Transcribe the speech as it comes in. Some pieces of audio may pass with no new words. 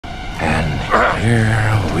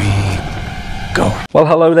Here we go. Well,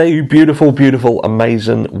 hello there, you beautiful, beautiful,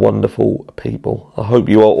 amazing, wonderful people. I hope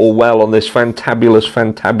you are all well on this fantabulous,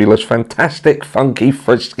 fantabulous, fantastic, funky,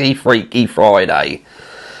 frisky, freaky Friday.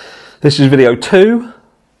 This is video 2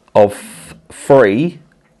 of 3,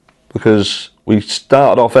 because we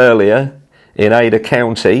started off earlier in Ada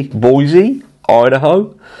County, Boise,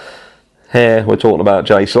 Idaho. Here we're talking about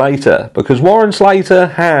Jay Slater, because Warren Slater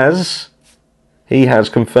has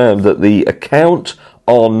confirmed that the account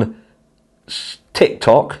on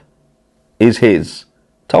TikTok is his.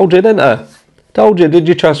 Told you, didn't I? Told you, did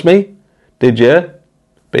you trust me? Did you?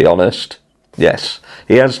 Be honest. Yes.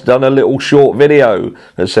 He has done a little short video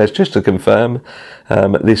that says, just to confirm,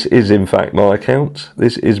 this is in fact my account.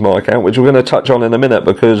 This is my account, which we're going to touch on in a minute,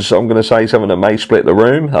 because I'm going to say something that may split the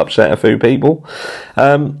room, upset a few people.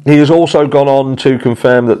 He has also gone on to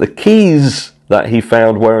confirm that the keys that he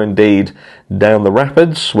found were indeed down the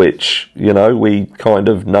rapids, which, you know, we kind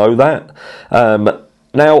of know that.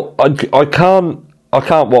 Now, I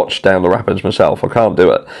can't watch Down the Rapids myself, I can't do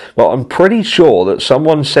it. But I'm pretty sure that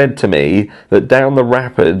someone said to me that Down the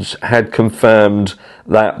Rapids had confirmed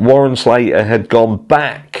that Warren Slater had gone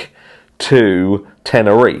back to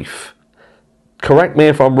Tenerife. Correct me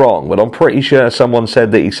if I'm wrong, but I'm pretty sure someone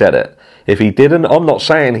said that he said it. If he didn't, I'm not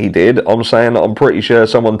saying he did, I'm saying that I'm pretty sure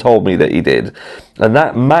someone told me that he did. And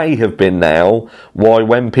that may have been now why,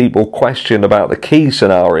 when people questioned about the key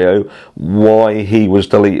scenario, why he was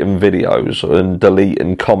deleting videos and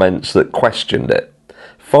deleting comments that questioned it.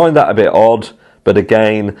 Find that a bit odd, but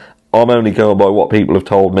again, I'm only going by what people have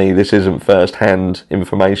told me. This isn't first-hand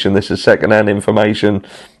information, this is second-hand information.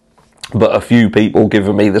 But a few people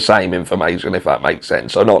giving me the same information, if that makes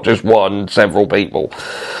sense. So not just one, several people.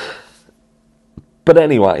 But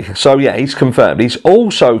anyway, so yeah, he's confirmed. He's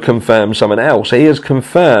also confirmed something else. He has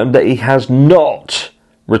confirmed that he has not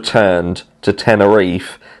returned to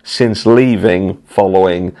Tenerife since leaving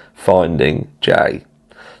following finding Jay.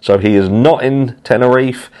 So he is not in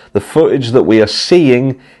Tenerife. The footage that we are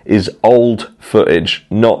seeing is old footage,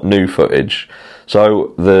 not new footage.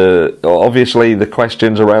 So obviously the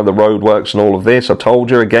questions around the roadworks and all of this, I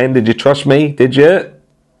told you again, did you trust me? Did you?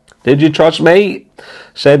 Did you trust me?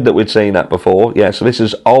 Said that we'd seen that before. Yeah, so this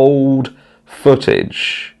is old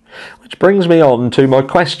footage. Which brings me on to my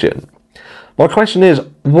question. My question is,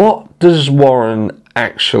 what does Warren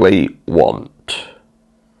actually want?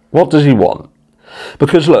 What does he want?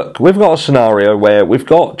 Because look, we've got a scenario where we've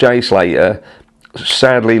got Jay Slater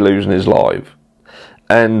sadly losing his life.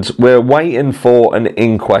 And we're waiting for an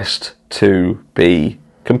inquest to be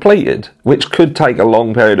completed, which could take a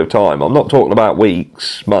long period of time. I'm not talking about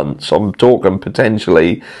weeks, months. I'm talking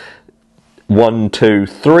potentially 1, 2,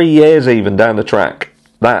 3 years even down the track.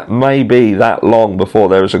 That may be that long before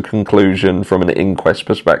there is a conclusion from an inquest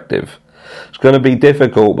perspective. It's going to be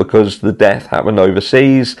difficult because the death happened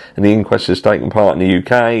overseas and the inquest is taking part in the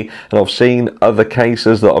UK, and I've seen other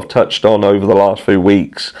cases that I've touched on over the last few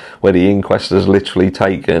weeks where the inquest has literally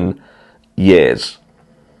taken years.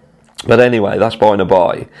 But anyway, that's by and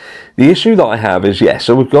by. The issue that I have is, yes,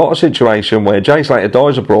 so we've got a situation where Jay Slater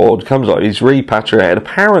dies abroad, comes out, he's repatriated.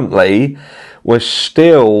 Apparently, we're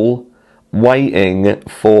still waiting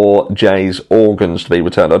for Jay's organs to be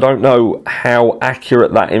returned. I don't know how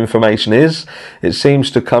accurate that information is. It seems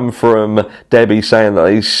to come from Debbie saying that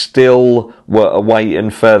they still were awaiting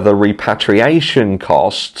further repatriation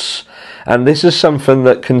costs. And this is something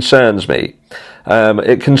that concerns me.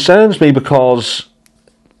 It concerns me because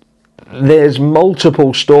there's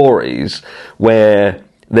multiple stories where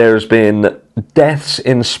there's been deaths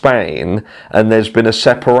in Spain and there's been a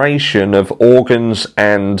separation of organs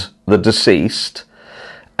and the deceased,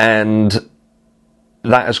 and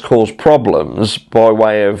that has caused problems by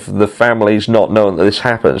way of the families not knowing that this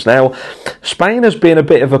happens. Now, Spain has been a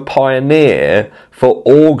bit of a pioneer for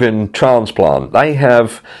organ transplant. They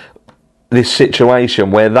have this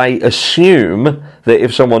situation where they assume that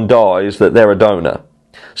if someone dies that they're a donor.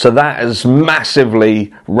 So that has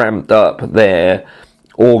massively ramped up their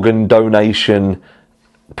organ donation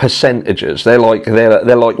percentages. They're like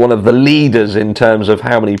one of the leaders in terms of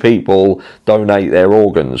how many people donate their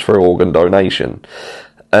organs for organ donation.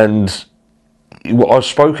 And I've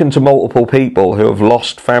spoken to multiple people who have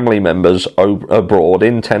lost family members abroad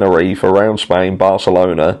in Tenerife, around Spain,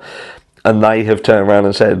 Barcelona, and they have turned around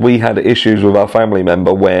and said, we had issues with our family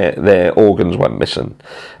member where their organs went missing.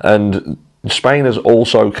 And Spain has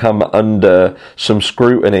also come under some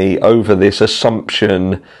scrutiny over this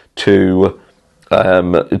assumption to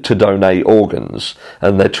donate organs,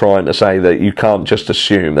 and they're trying to say that you can't just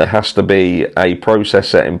assume. There has to be a process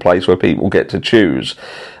set in place where people get to choose.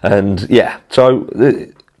 And yeah, so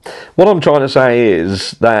What I'm trying to say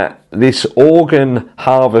is that this organ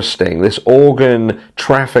harvesting, this organ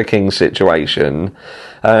trafficking situation,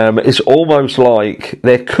 it's almost like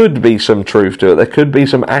there could be some truth to it, there could be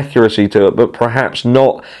some accuracy to it, but perhaps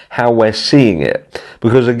not how we're seeing it.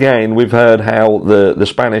 Because again, we've heard how the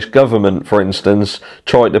Spanish government, for instance,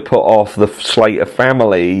 tried to put off the Slater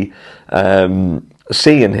family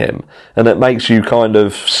seeing him, and it makes you kind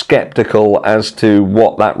of skeptical as to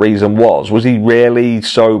what that reason was. Was he really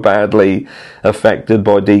so badly affected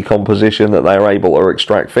by decomposition that they were able to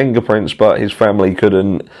extract fingerprints, but his family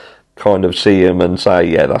couldn't kind of see him and say,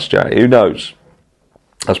 yeah, that's Jay? Who knows?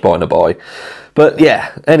 That's by the by. But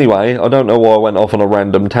yeah, anyway, I don't know why I went off on a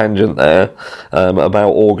random tangent there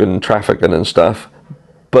about organ trafficking and stuff.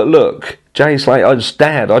 But look, Jay Slater's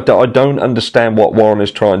dad, I don't understand what Warren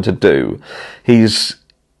is trying to do.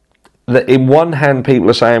 In one hand, people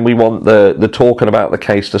are saying we want the talking about the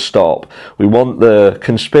case to stop. We want the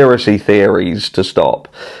conspiracy theories to stop.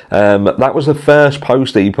 That was the first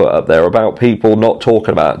post that he put up there about people not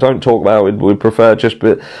talking about it. Don't talk about it, we prefer just...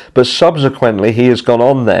 But subsequently, he has gone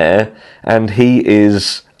on there and he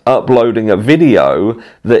is uploading a video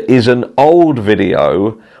that is an old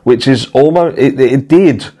video, which is almost...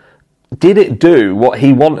 Did it do what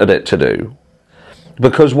he wanted it to do?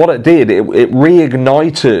 Because what it did, it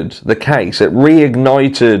reignited the case, it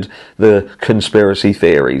reignited the conspiracy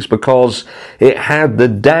theories, because it had the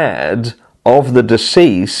dad of the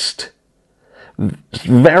deceased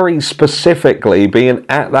very specifically being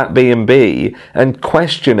at that B&B and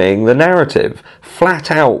questioning the narrative,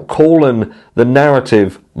 flat out calling the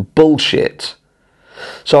narrative bullshit.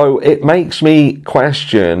 So it makes me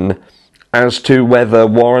question as to whether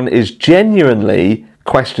Warren is genuinely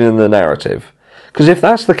questioning the narrative. Because if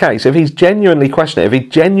that's the case, if he's genuinely questioning it, if he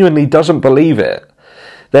genuinely doesn't believe it,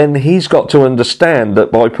 then he's got to understand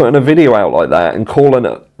that by putting a video out like that and calling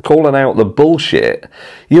out the bullshit,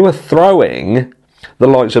 you are throwing the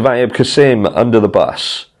likes of Ayub Qasim under the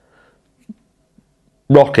bus.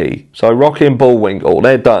 Rocky. So Rocky and Bullwinkle,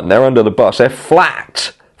 they're done. They're under the bus. They're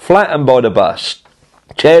flattened by the bus.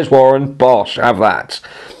 Cheers, Warren. Bosh, have that.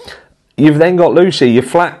 You've then got Lucy. You're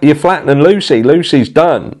flattening Lucy. Lucy's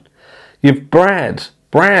done. You've Brad.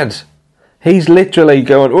 He's literally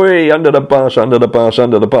going, oi, under the bus, under the bus,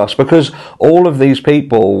 under the bus, because all of these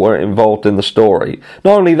people were involved in the story.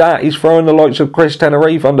 Not only that, he's throwing the likes of Chris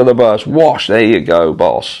Tenerife under the bus. Wash, there you go,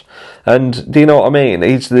 boss. And do you know what I mean?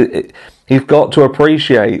 He's got to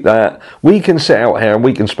appreciate that we can sit out here and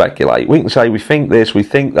we can speculate. We can say we think this, we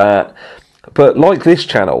think that. But like this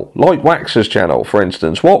channel, like Waxer's channel, for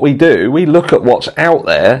instance, what we do, we look at what's out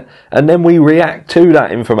there and then we react to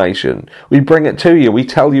that information. We bring it to you. We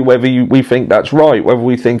tell you whether we think that's right, whether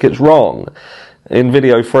we think it's wrong. In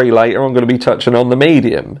video 3 later, I'm going to be touching on the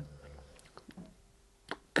medium,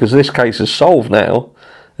 because this case is solved now.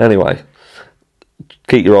 Anyway,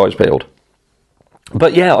 keep your eyes peeled.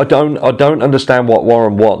 But yeah, I don't understand what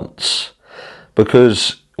Warren wants,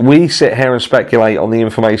 because we sit here and speculate on the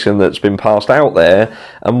information that's been passed out there,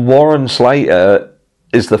 and Warren Slater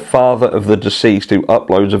is the father of the deceased who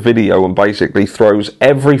uploads a video and basically throws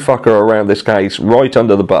every fucker around this case right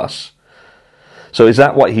under the bus. So is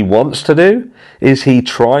that what he wants to do? Is he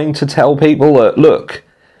trying to tell people that, look,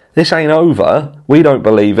 this ain't over, we don't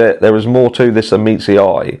believe it, there is more to this than meets the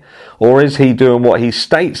eye? Or is he doing what he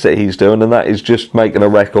states that he's doing, and that is just making a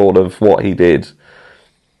record of what he did?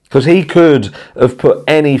 Because he could have put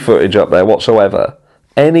any footage up there whatsoever.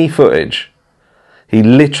 Any footage. He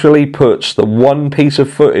literally puts the one piece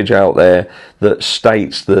of footage out there that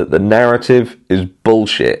states that the narrative is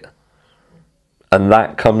bullshit. And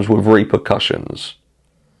that comes with repercussions.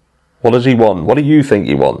 What does he want? What do you think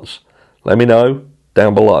he wants? Let me know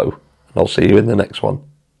down below. And I'll see you in the next one.